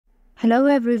Hello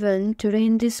everyone, today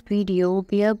in this video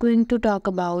we are going to talk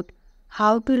about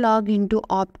how to log into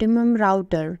Optimum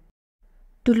router.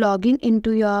 To log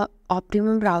into your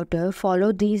Optimum router,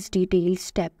 follow these detailed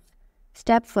steps.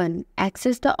 Step 1.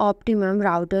 Access the Optimum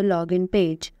router login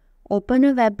page. Open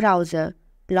a web browser.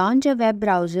 Launch a web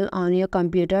browser on your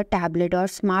computer, tablet or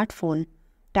smartphone.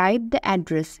 Type the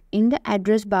address. In the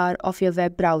address bar of your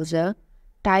web browser,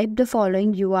 type the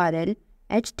following URL: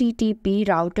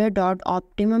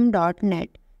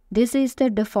 http://router.optimum.net. This is the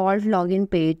default login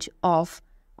page of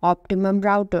Optimum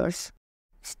routers.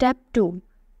 Step 2.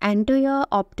 Enter your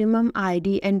Optimum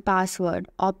ID and password.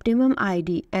 Optimum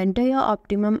ID. Enter your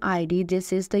Optimum ID.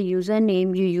 This is the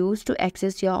username you use to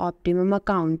access your Optimum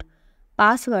account.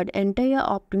 Password. Enter your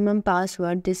Optimum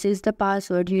password. This is the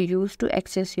password you use to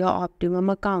access your Optimum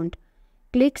account.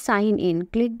 Click Sign In.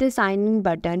 Click the Sign In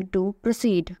button to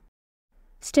proceed.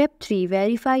 Step 3.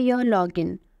 Verify your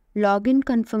login. Login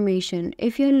confirmation.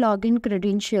 If your login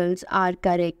credentials are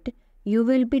correct, you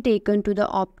will be taken to the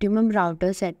Optimum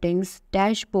router settings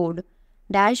dashboard.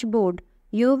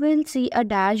 You will see a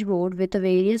dashboard with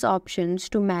various options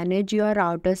to manage your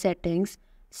router settings,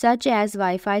 such as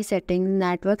Wi-Fi settings,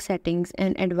 network settings,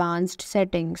 and advanced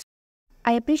settings.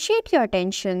 I appreciate your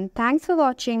attention. Thanks for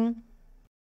watching.